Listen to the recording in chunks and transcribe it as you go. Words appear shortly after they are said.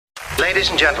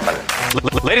Ladies and gentlemen.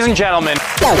 Ladies and gentlemen.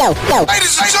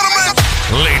 Ladies and gentlemen.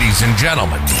 Ladies and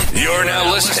gentlemen, you're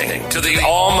now listening to the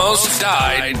Almost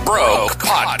Died Broke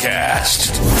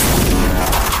podcast.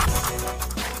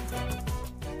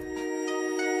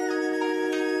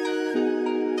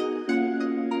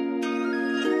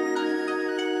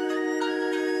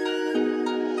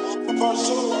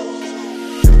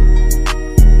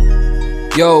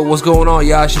 Yo, what's going on,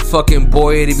 y'all? It's your fucking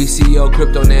boy, ADB CEO,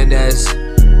 Crypto Nandez,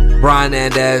 Brian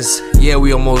Nandez. Yeah,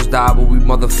 we almost died, but we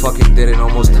motherfucking didn't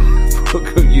almost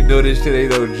die. You know this shit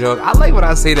ain't no joke. I like when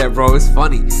I say that, bro. It's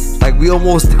funny. Like, we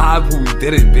almost died, but we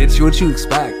didn't, bitch. What you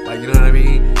expect? Like, you know what I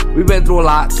mean? We've been through a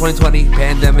lot. 2020,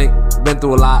 pandemic. Been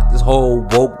through a lot. This whole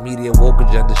woke media, woke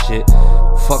agenda shit.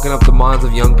 Fucking up the minds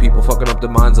of young people. Fucking up the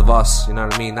minds of us. You know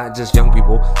what I mean? Not just young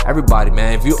people. Everybody,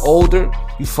 man. If you're older,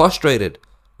 you're frustrated.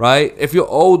 Right? If you're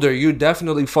older, you're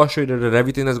definitely frustrated at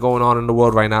everything that's going on in the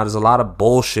world right now. There's a lot of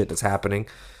bullshit that's happening.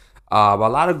 A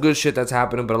lot of good shit that's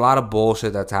happening, but a lot of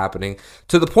bullshit that's happening.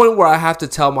 To the point where I have to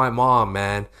tell my mom,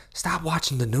 man, stop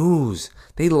watching the news.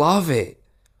 They love it.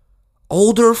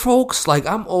 Older folks, like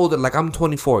I'm older, like I'm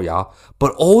 24, y'all.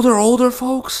 But older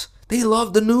folks, they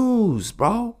love the news,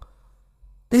 bro.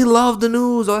 They love the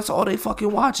news. That's all they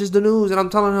fucking watch is the news. And I'm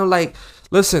telling her, like,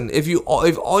 listen, if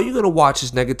all you're gonna watch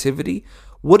is negativity,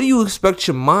 what do you expect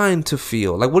your mind to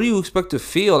feel? Like, what do you expect to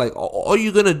feel? Like, all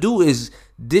you're gonna do is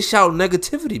dish out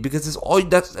negativity because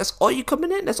that's all you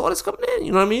coming in. That's all that's coming in.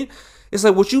 You know what I mean? It's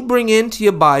like what you bring into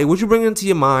your body, what you bring into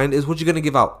your mind is what you're gonna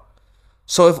give out.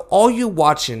 So if all you're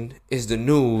watching is the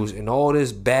news and all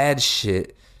this bad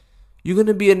shit, you're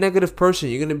gonna be a negative person.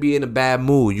 You're gonna be in a bad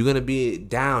mood. You're gonna be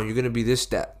down. You're gonna be this,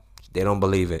 that. They don't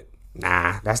believe it.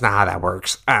 Nah, that's not how that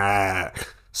works.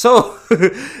 So,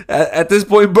 at this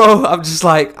point, bro, I'm just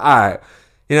like, all right,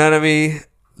 you know what I mean?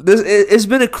 It's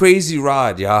been a crazy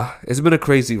ride, y'all. It's been a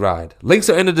crazy ride. Links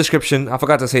are in the description. I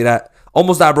forgot to say that.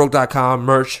 AlmostDiedBroke.com,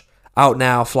 merch, out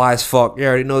now, fly as fuck. You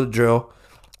already know the drill.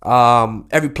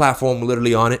 Every platform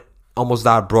literally on it. Almost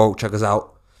Died Broke, check us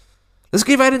out. Let's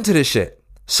get right into this shit.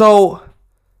 So,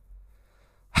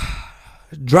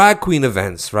 drag queen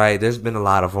events, right? There's been a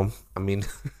lot of them. I mean,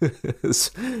 there's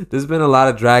been a lot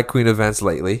of drag queen events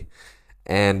lately.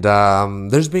 And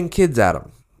there's been kids at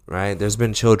them, right? There's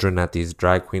been children at these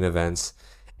drag queen events.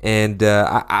 And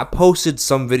I posted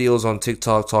some videos on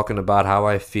TikTok talking about how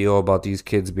I feel about these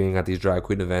kids being at these drag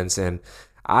queen events. And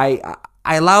I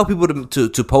allow people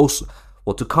to post,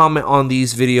 well, to comment on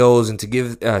these videos and to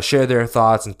give share their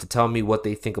thoughts and to tell me what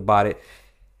they think about it.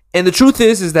 And the truth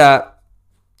is that,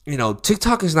 you know,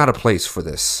 TikTok is not a place for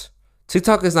this.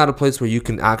 TikTok is not a place where you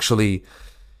can actually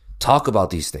talk about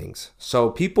these things. So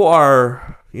people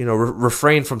are, you know,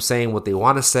 refrain from saying what they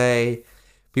want to say.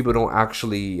 People don't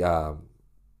actually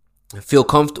feel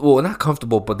comfortable, well, not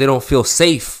comfortable, but they don't feel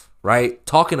safe, right,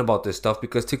 talking about this stuff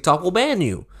because TikTok will ban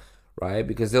you, right?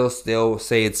 Because they'll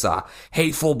say it's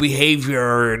hateful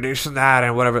behavior and this and that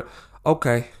and whatever.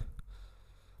 Okay.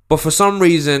 But for some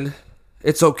reason,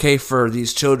 it's okay for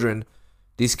these children,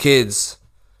 these kids,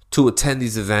 to attend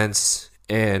these events.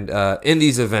 And in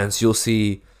these events, you'll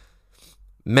see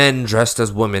men dressed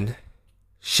as women,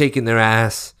 shaking their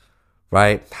ass,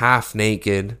 right? Half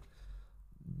naked,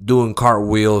 doing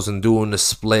cartwheels and doing the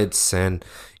splits. And,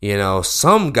 you know,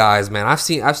 some guys, man, I've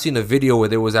seen a video where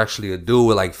there was actually a dude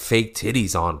with like fake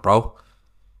titties on, bro.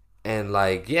 And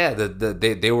like, yeah,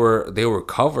 they were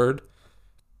covered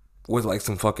with like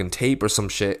some fucking tape or some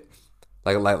shit.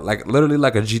 Like literally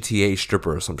like a GTA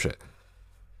stripper or some shit.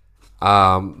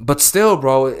 But still,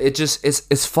 bro,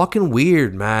 it's fucking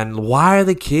weird, man. Why are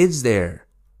the kids there?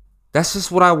 That's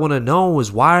just what I want to know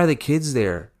is why are the kids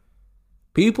there?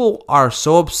 People are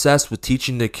so obsessed with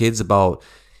teaching their kids about,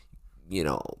 you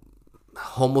know,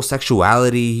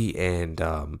 homosexuality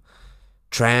and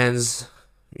trans,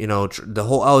 you know, the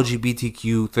whole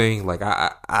LGBTQ thing. Like,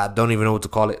 I don't even know what to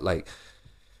call it. Like,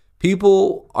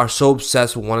 people are so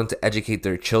obsessed with wanting to educate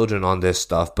their children on this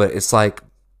stuff, but it's like,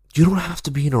 you don't have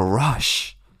to be in a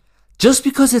rush. Just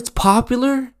because it's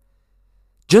popular,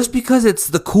 just because it's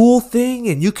the cool thing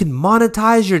and you can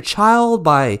monetize your child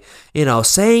by, you know,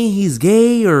 saying he's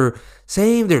gay or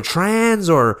saying they're trans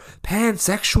or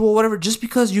pansexual, whatever, just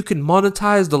because you can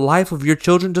monetize the life of your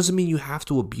children doesn't mean you have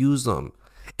to abuse them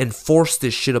and force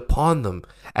this shit upon them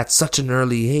at such an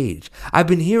early age. I've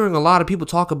been hearing a lot of people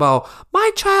talk about,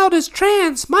 my child is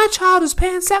trans, my child is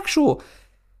pansexual.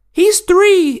 He's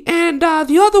 3 and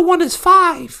the other one is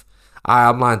 5.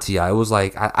 I'm lying to you. It was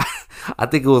like, I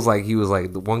think it was like, he was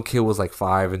like, the one kid was like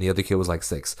 5 and the other kid was like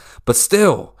 6. But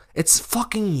still, it's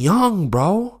fucking young,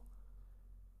 bro.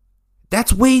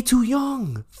 That's way too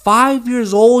young. 5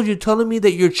 years old, you're telling me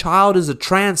that your child is a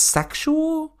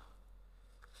transsexual?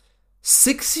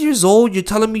 6 years old, you're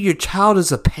telling me your child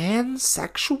is a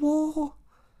pansexual?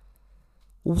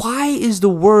 Why is the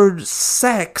word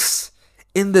sex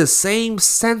in the same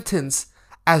sentence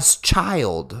as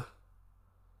child?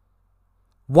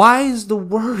 Why is the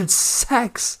word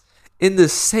sex in the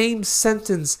same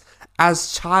sentence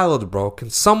as child, bro? Can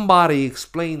somebody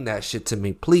explain that shit to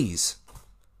me, please?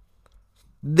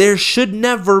 There should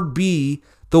never be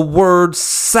the word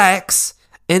sex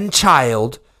and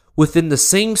child within the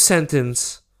same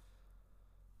sentence,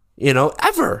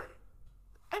 ever.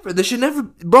 There should never,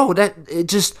 bro,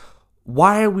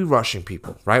 why are we rushing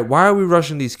people, right? Why are we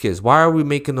rushing these kids? Why are we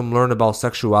making them learn about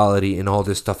sexuality and all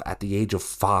this stuff at the age of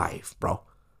 5, bro?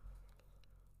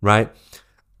 Right?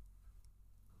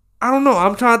 I don't know.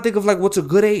 I'm trying to think of what's a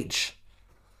good age.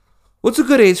 What's a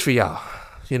good age for y'all?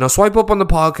 Swipe up on the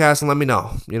podcast and let me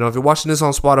know. If you're watching this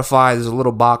on Spotify, there's a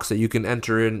little box that you can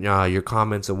enter in your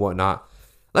comments and whatnot.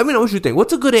 Let me know what you think.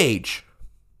 What's a good age?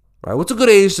 Right? What's a good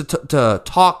age to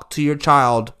talk to your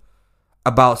child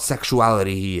about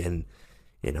sexuality and,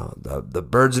 the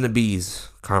birds and the bees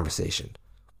conversation?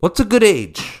 What's a good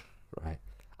age? Right?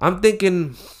 I'm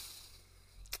thinking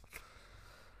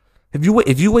if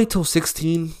you wait till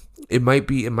 16, it might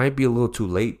be a little too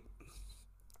late.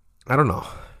 I don't know.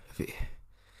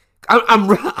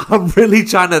 I'm really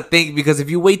trying to think, because if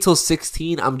you wait till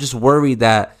 16, I'm just worried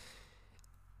that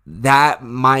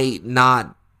might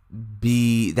not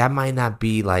be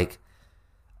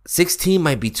 16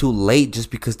 might be too late,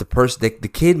 just because the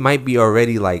kid might be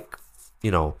already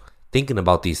thinking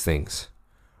about these things,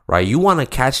 right? You want to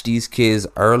catch these kids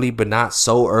early, but not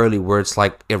so early where it's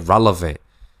irrelevant.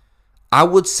 I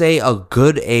would say a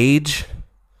good age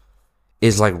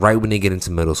is right when they get into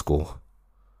middle school.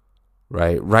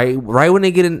 Right when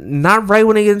they get in, not right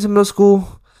when they get into middle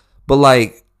school, but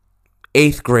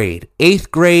 8th grade.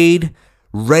 8th grade,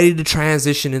 ready to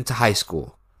transition into high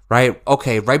school, right?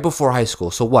 Okay, right before high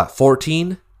school. So what,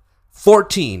 14?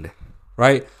 14,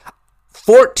 right?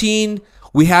 14,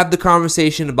 we have the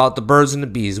conversation about the birds and the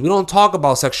bees. We don't talk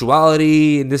about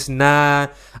sexuality and this and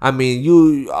that. I mean,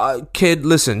 you, kid,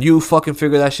 listen, you fucking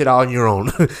figure that shit out on your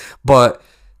own. But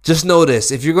just know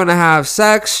this: if you're going to have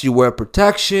sex, you wear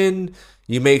protection.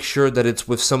 You make sure that it's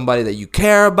with somebody that you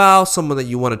care about, someone that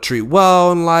you want to treat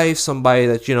well in life, somebody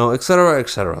that, etc.,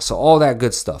 etc. So all that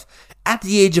good stuff. At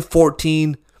the age of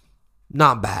 14,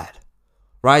 not bad,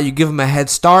 right? You give them a head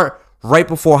start right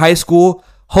before high school.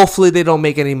 Hopefully they don't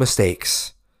make any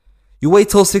mistakes. You wait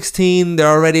till 16, they're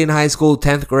already in high school,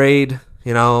 10th grade,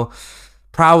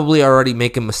 probably already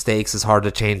making mistakes. It's hard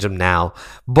to change them now.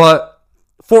 But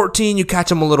 14, you catch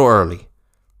them a little early.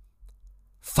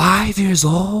 5 years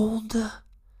old?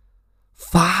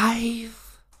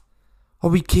 5? Are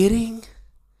we kidding?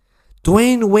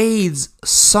 Dwayne Wade's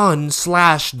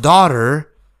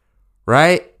son/daughter,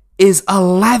 right, is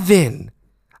 11.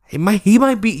 He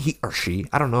might be, he or she,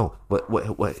 I don't know.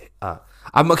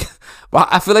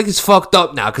 I feel like it's fucked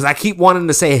up now because I keep wanting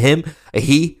to say him, a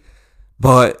he,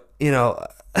 but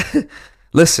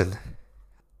listen,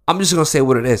 I'm just gonna say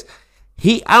what it is.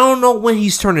 I don't know when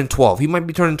he's turning 12. He might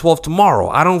be turning 12 tomorrow.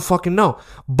 I don't fucking know.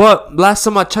 But last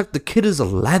time I checked, the kid is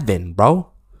 11,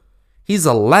 bro. He's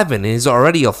 11 and he's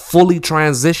already a fully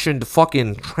transitioned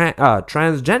fucking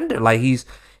transgender.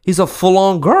 He's a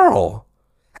full-on girl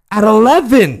at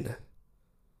 11.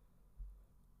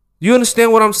 You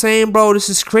understand what I'm saying, bro? This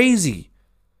is crazy.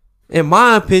 In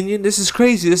my opinion, this is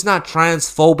crazy. It's not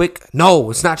transphobic.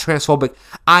 No, it's not transphobic.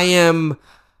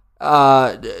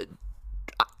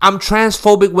 I'm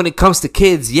transphobic when it comes to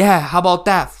kids. Yeah, how about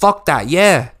that? Fuck that.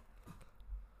 Yeah.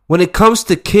 When it comes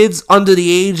to kids under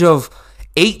the age of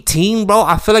 18, bro,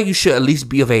 I feel like you should at least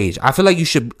be of age. I feel like you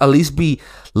should at least be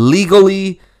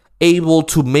legally able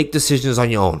to make decisions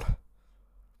on your own.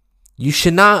 You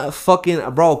should not fucking,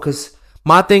 bro, because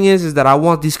my thing is that I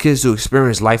want these kids to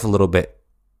experience life a little bit,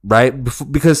 right?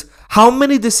 Because how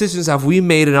many decisions have we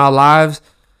made in our lives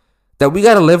that we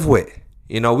got to live with?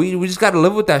 We just got to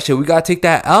live with that shit. We got to take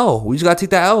that L. We just got to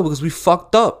take that L because we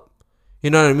fucked up. You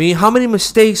know what I mean? How many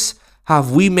mistakes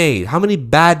have we made? How many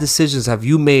bad decisions have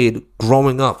you made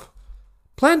growing up?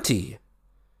 Plenty.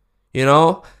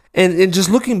 And just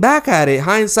looking back at it,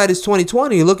 hindsight is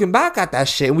 2020. Looking back at that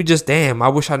shit, we just, damn, I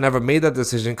wish I never made that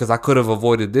decision because I could have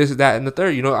avoided this, that, and the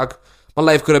third. My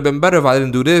life could have been better if I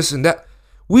didn't do this and that.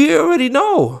 We already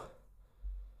know.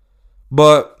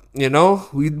 But,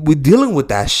 we're dealing with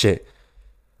that shit.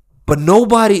 But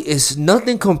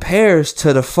nothing compares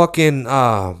to the fucking,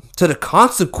 to the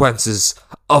consequences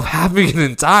of having an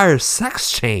entire sex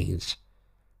change.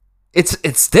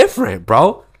 It's different,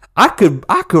 bro. I could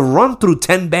run through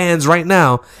 10 bands right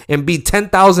now and be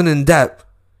 10,000 in debt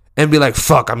and be like,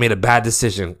 fuck, I made a bad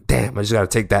decision. Damn, I just gotta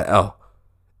take that L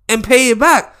and pay it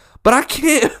back. But I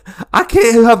can't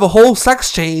have a whole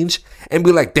sex change and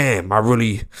be like, damn, I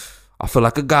feel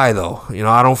like a guy though.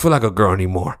 I don't feel like a girl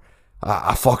anymore.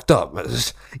 I fucked up. Bro,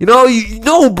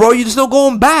 you just no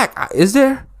going back. Is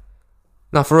there?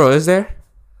 No, for real, is there?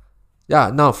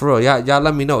 Yeah, no, for real. Yeah,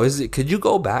 let me know. Could you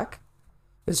go back?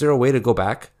 Is there a way to go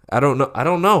back? I don't know. I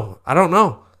don't know. I don't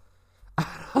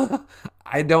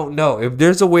know. If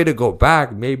there's a way to go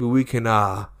back, maybe we can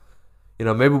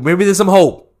maybe there's some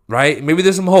hope. Right? Maybe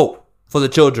there's some hope for the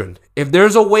children. If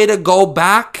there's a way to go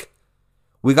back,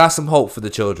 we got some hope for the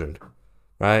children.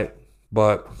 Right?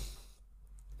 But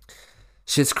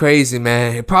shit's crazy,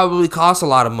 man. It probably costs a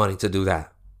lot of money to do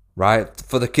that. Right?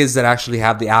 For the kids that actually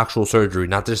have the actual surgery.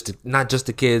 Not just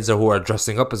the kids who are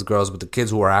dressing up as girls, but the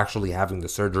kids who are actually having the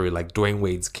surgery, like Dwayne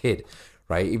Wade's kid.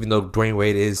 Right? Even though Dwayne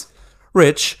Wade is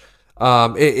rich,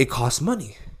 it costs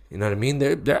money. You know what I mean?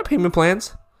 There are payment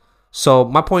plans. So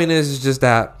my point is just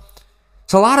that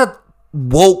it's a lot of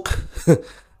woke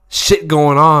shit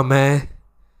going on, man.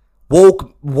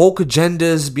 Woke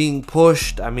agendas being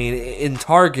pushed. I mean, in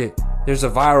Target, there's a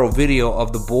viral video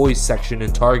of the boys section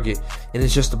in Target, and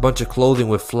it's just a bunch of clothing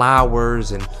with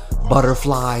flowers and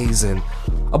butterflies and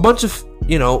a bunch of,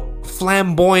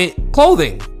 flamboyant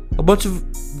clothing, a bunch of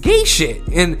gay shit.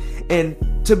 And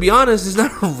to be honest, there's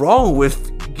nothing wrong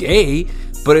with gay,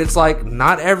 but it's like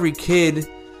not every kid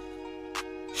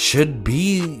should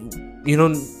be,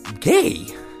 gay.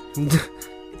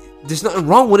 There's nothing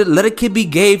wrong with it. Let a kid be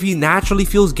gay if he naturally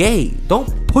feels gay.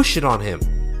 Don't push it on him.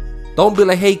 Don't be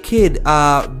like, hey kid,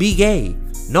 be gay.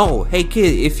 No, hey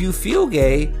kid, if you feel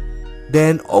gay,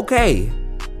 then okay.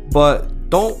 But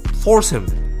don't force him,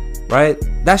 right?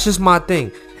 That's just my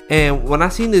thing. And when I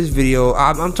seen this video,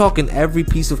 I'm talking every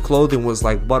piece of clothing was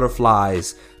like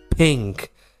butterflies,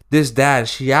 pink, this, that.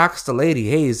 She asked the lady,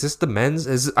 hey, is this the men's?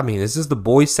 Is this the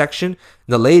boys section? And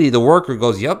the lady, the worker,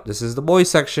 goes, yep, this is the boys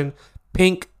section.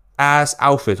 Pink ass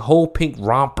outfit, whole pink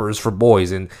rompers for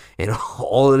boys, and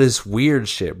all of this weird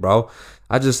shit, bro.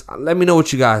 Let me know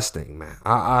what you guys think, man.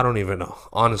 I don't even know,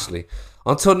 honestly.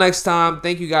 Until next time,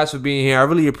 thank you guys for being here. I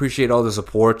really appreciate all the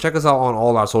support. Check us out on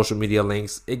all our social media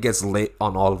links. It gets lit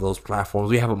on all of those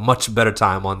platforms. We have a much better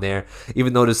time on there.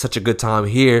 Even though there's such a good time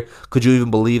here, could you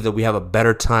even believe that we have a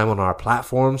better time on our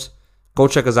platforms? Go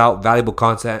check us out. Valuable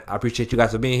content. I appreciate you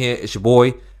guys for being here. It's your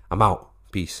boy. I'm out.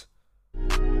 Peace.